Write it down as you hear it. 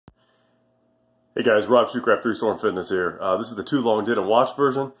Hey guys, Rob Shoecraft, 3 Storm Fitness here. This is the too long didn't watch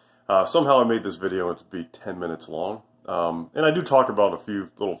version. Somehow I made this video to be 10 minutes long. And I do talk about a few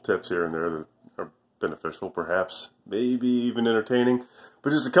little tips here and there that are beneficial, perhaps, maybe even entertaining.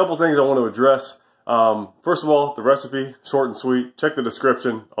 But just a couple things I want to address. First of all, the recipe, short and sweet. Check the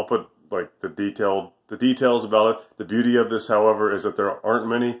description. I'll put like the details about it. The beauty of this, however, is that there aren't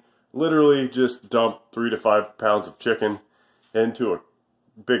many. Literally just dump 3 to 5 pounds of chicken into a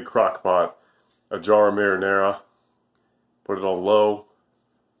big crock pot. A jar of marinara, put it on low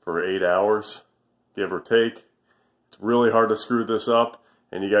for 8 hours, give or take. It's really hard to screw this up,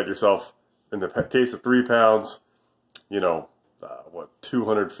 and you got yourself, in the case of 3 pounds,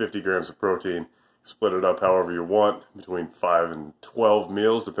 250 grams of protein. Split it up however you want, between 5 and 12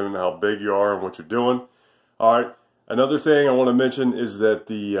 meals, depending on how big you are and what you're doing. All right, another thing I want to mention is that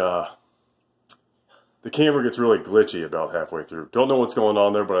the camera gets really glitchy about halfway through. Don't know what's going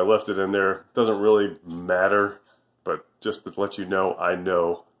on there, but I left it in there. Doesn't really matter, but just to let you know, I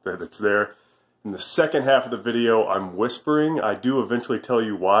know that it's there. In the second half of the video, I'm whispering. I do eventually tell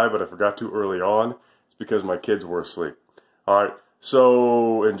you why, but I forgot to early on. It's because my kids were asleep. All right,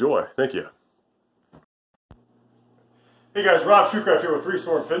 so enjoy. Thank you. Hey guys, Rob Shoecraft here with 3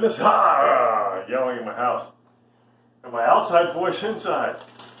 Storm Fitness. Yelling in my house. And my outside voice inside.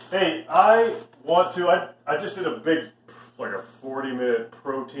 Hey, I just did a big, like a 40-minute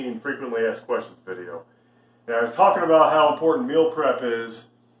protein frequently asked questions video. And I was talking about how important meal prep is,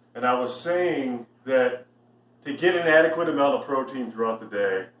 and I was saying that to get an adequate amount of protein throughout the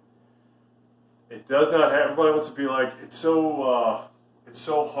day, it does not have, everybody wants to be like, it's so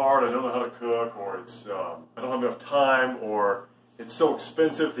hard, I don't know how to cook, or I don't have enough time, or it's so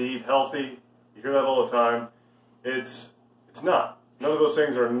expensive to eat healthy. You hear that all the time. It's not. None of those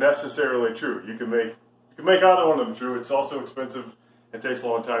things are necessarily true. You can make either one of them true. It's also expensive and takes a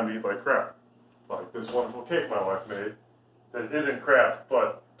long time to eat like crap. Like this wonderful cake my wife made that isn't crap,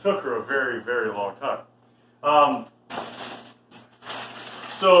 but took her a very, very long time.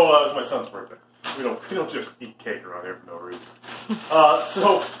 So it's my son's birthday. We don't just eat cake around here for no reason.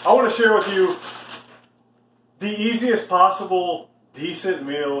 So I want to share with you the easiest possible decent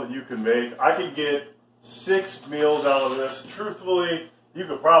meal you can make. I could get 6 meals out of this. Truthfully, you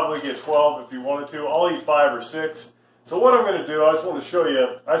could probably get 12 if you wanted to. I'll eat 5 or 6. So what I'm going to do, I just want to show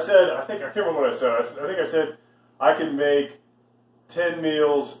you. I can't remember what I said. I think I said I could make 10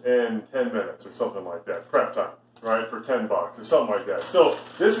 meals in 10 minutes or something like that. Prep time, right, for $10 or something like that. So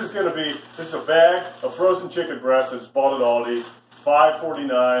this is a bag of frozen chicken breasts. I just bought at Aldi,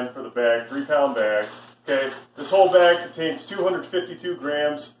 $5.49 for the bag, 3-pound bag. Okay, this whole bag contains 252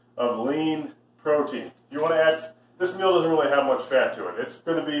 grams of lean protein. You want to add, this meal doesn't really have much fat to it. It's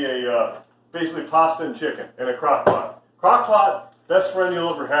going to be a basically pasta and chicken in a crock pot. Crock pot, best friend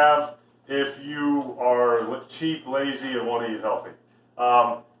you'll ever have if you are cheap, lazy, and want to eat healthy.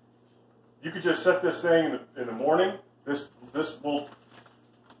 You could just set this thing in the morning. This will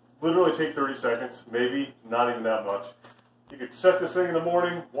literally take 30 seconds, maybe not even that much. You could set this thing in the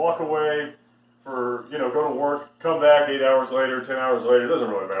morning, walk away for, go to work, come back 8 hours later, 10 hours later. It doesn't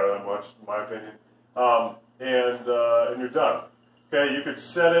really matter that much, in my opinion. And you're done. Okay, you could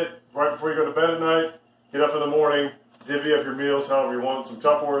set it right before you go to bed at night, get up in the morning, divvy up your meals however you want, some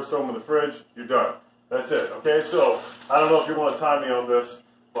Tupperware, throw them in the fridge, you're done. That's it, okay? So, I don't know if you want to time me on this,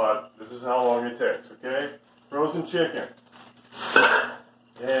 but this is how long it takes, okay? Frozen chicken.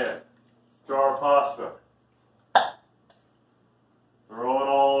 And jar of pasta. Throw it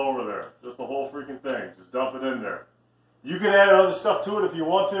all over there. Just the whole freaking thing. Just dump it in there. You can add other stuff to it if you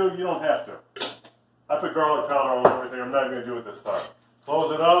want to. You don't have to. I put garlic powder on everything. I'm not going to do it this time.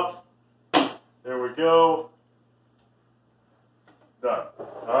 Close it up. There we go. Done.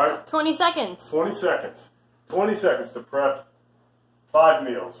 All right? 20 seconds. 20 seconds. 20 seconds to prep 5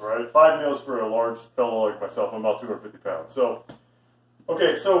 meals, right? 5 meals for a large fellow like myself. I'm about 250 pounds. So,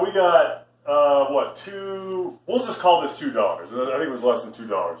 okay, so we got... we'll just call this $2. I think it was less than $2.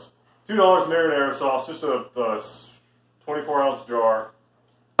 $2 marinara sauce, just a 24-ounce jar.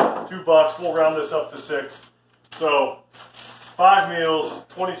 $2. We'll round this up to 6. So 5 meals,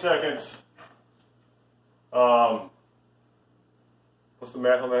 20 seconds. What's the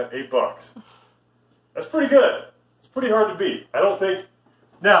math on that? $8. That's pretty good. It's pretty hard to beat. I don't think.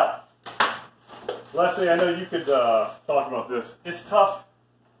 Now, Leslie, I know you could talk about this. It's tough.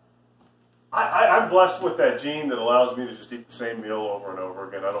 I'm blessed with that gene that allows me to just eat the same meal over and over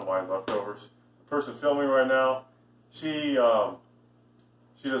again. I don't mind leftovers. The person filming right now, she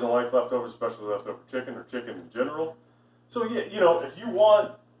doesn't like leftovers, especially leftover chicken or chicken in general. So yeah, if you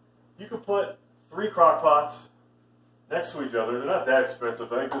want, you could put 3 crock pots next to each other. They're not that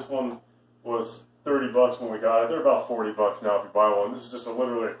expensive. I think this one was 30 bucks when we got it. They're about 40 bucks now if you buy one. This is just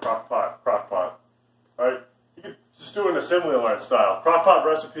literally a crock pot. Right? You can just do an assembly line style. Crock pot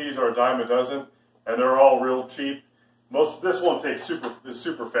recipes are a dime a dozen, and they're all real cheap. This one is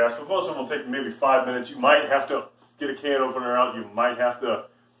super fast, but most of them will take maybe 5 minutes. You might have to get a can opener out. You might have to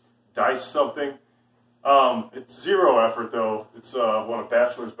dice something. It's zero effort though. It's one of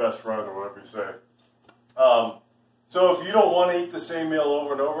bachelor's best friend or whatever you say. So if you don't want to eat the same meal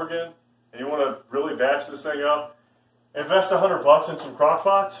over and over again, and you want to really batch this thing up, invest $100 in some crock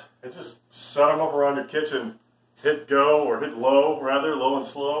pots and just set them up around your kitchen. Hit go or hit low, rather low and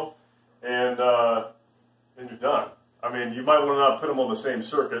slow, and you're done. I mean, you might want to not put them on the same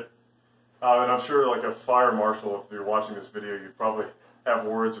circuit. And I'm sure, like a fire marshal, if you're watching this video, you'd probably have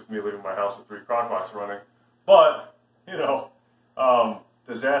words with me leaving my house with 3 crock pots running. But, you know,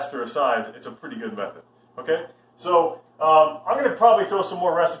 disaster aside, it's a pretty good method. Okay? So, I'm going to probably throw some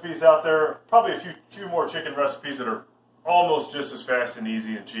more recipes out there. Probably a few more chicken recipes that are almost just as fast and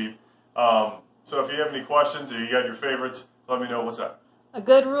easy and cheap. So if you have any questions or you got your favorites, let me know. What's that? A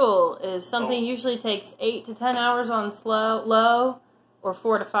good rule is something usually takes 8 to 10 hours on low or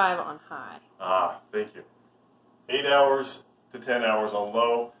 4 to 5 on high. Ah, thank you. 8 hours to 10 hours on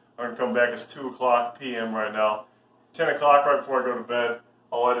low. I'm going to come back. It's 2 o'clock p.m. right now. 10 o'clock right before I go to bed.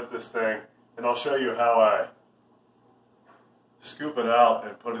 I'll edit this thing and I'll show you how I scoop it out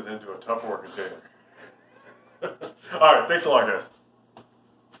and put it into a Tupperware container. All right, thanks a lot, guys.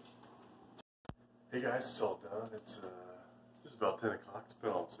 Hey guys, it's all done. It's just about 10 o'clock. It's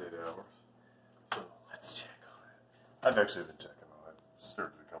been almost 8 hours. So let's check on it. I've actually been checking on it. I've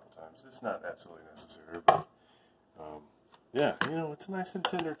stirred it a couple times. It's not absolutely necessary, but yeah, you know, it's a nice and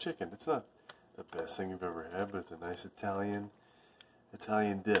tender chicken. It's not the best thing you've ever had, but it's a nice Italian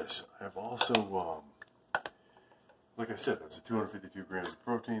dish. I've also, like I said, that's a 252 grams of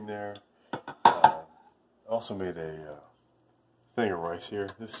protein there. I also made a thing of rice here.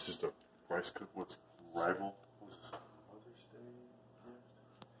 This is just a rice cook. What's rival? What's this? Mother's Day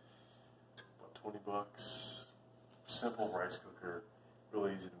gift? About 20 bucks. Simple rice cooker.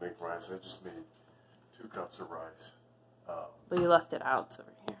 Really easy to make rice. I just made 2 cups of rice. Well, you left it out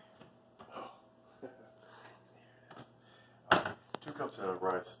over here. Oh. Here it is. 2 cups of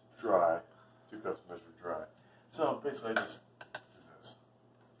rice dry. 2 cups measured dry. So basically, I just do this.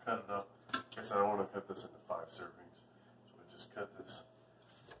 Cut it up. Like I said, I want to cut this into 5 servings. So I just cut this,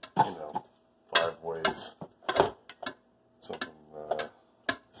 you know, 5 ways.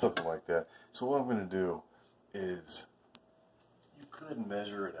 Something like that. So what I'm going to do is, you could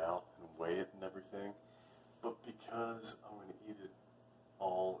measure it out and weigh it and everything, but because I'm going to eat it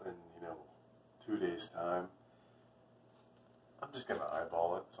all in, you know, 2 days' time, I'm just going to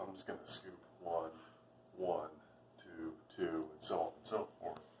eyeball it. So I'm just going to scoop 1, 2, 2, and so on and so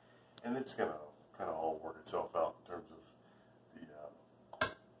forth. And it's going to kind of all work itself out in terms of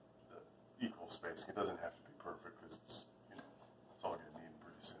the equal spacing. It doesn't have to be perfect because it's, you know, it's all going to need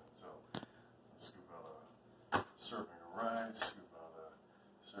pretty soon. So scoop out a serving of rice, scoop out a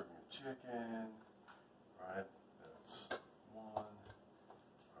serving of chicken, right? That's 1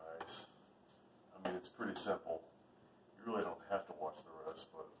 rice. I mean, it's pretty simple. You really don't have to watch the rest,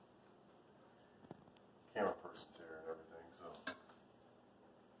 but camera person's here and everything, so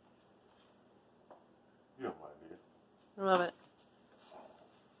you don't mind, do you? I love it.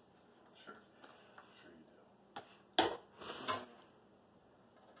 Sure. I'm sure you do.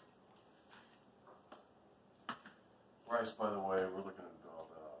 Rice, by the way, we're looking at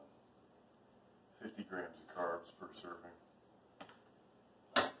about 50 grams of carbs per serving.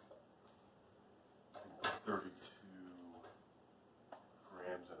 I think it's 32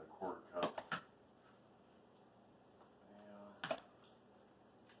 grams and a quarter cup.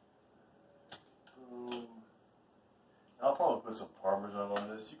 And boom. I'll probably put some Parmesan on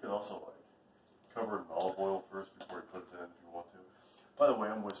this. You can also like cover it in olive oil first before you put it in if you want to. By the way,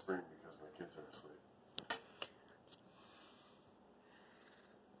 I'm whispering because my kids are asleep.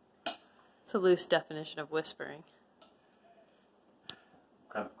 It's a loose definition of whispering. I'm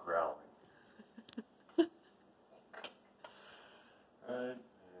kind of growling. Right,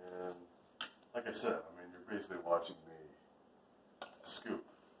 and like I said, I mean, you're basically watching me scoop.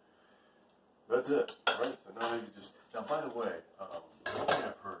 That's it, right? So now you just, now by the way, one thing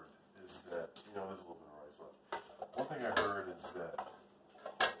I've heard is that, you know, there's a little bit of rice left. One thing I heard is that,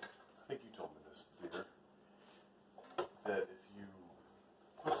 I think you told me this, dear, that if you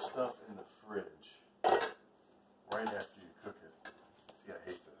put stuff in the fridge right after you cook it, see, I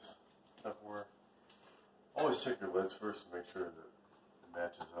hate this, Tupperware, always check your lids first to make sure that it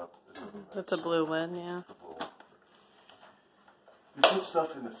matches up. This doesn't match. That's a blue one, yeah. It's a blue one. You put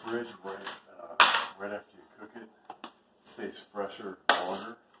stuff in the fridge right after you cook it. It stays fresher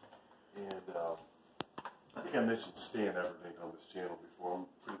longer. And I think I mentioned Stan Everdink on this channel before. I'm a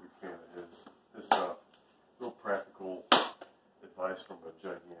pretty big fan of his. This real practical advice from a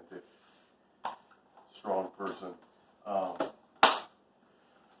gigantic, strong person.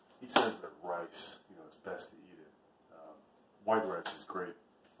 He says that rice, it's best to eat it. White rice is great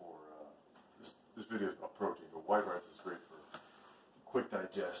for, this video is about protein, but white rice is great for quick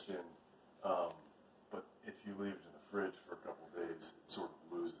digestion. But if you leave it in the fridge for a couple of days, it sort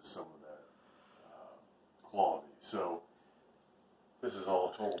of loses some of that quality. So this is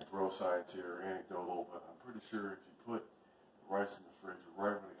all total bro science here, anecdotal, but I'm pretty sure if you put rice in the fridge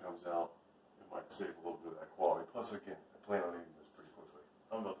right when it comes out, it might save a little bit of that quality. Plus, again, I plan on eating this pretty quickly.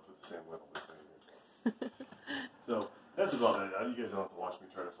 I'm about to put the same lid on this thing here twice. So that's about it. You guys don't have to watch me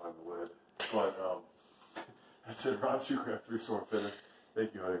try to find the lid. But that's it. Rob Shoecraft 3-Storm Fitness.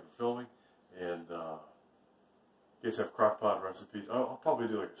 Thank you, honey, for filming. And you guys have crock pot recipes. I'll probably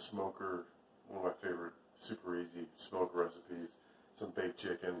do like a smoker, one of my favorite super easy smoker recipes, some baked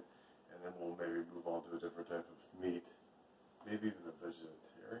chicken, and then we'll maybe move on to a different type of meat. Maybe even a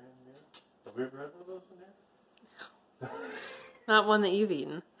vegetarian meal. Have we ever had one of those in here? Not one that you've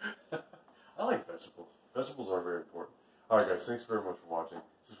eaten. I like vegetables. Vegetables are very important. Alright guys, thanks very much for watching.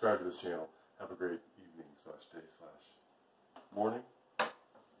 Subscribe to this channel. Have a great evening /day/morning.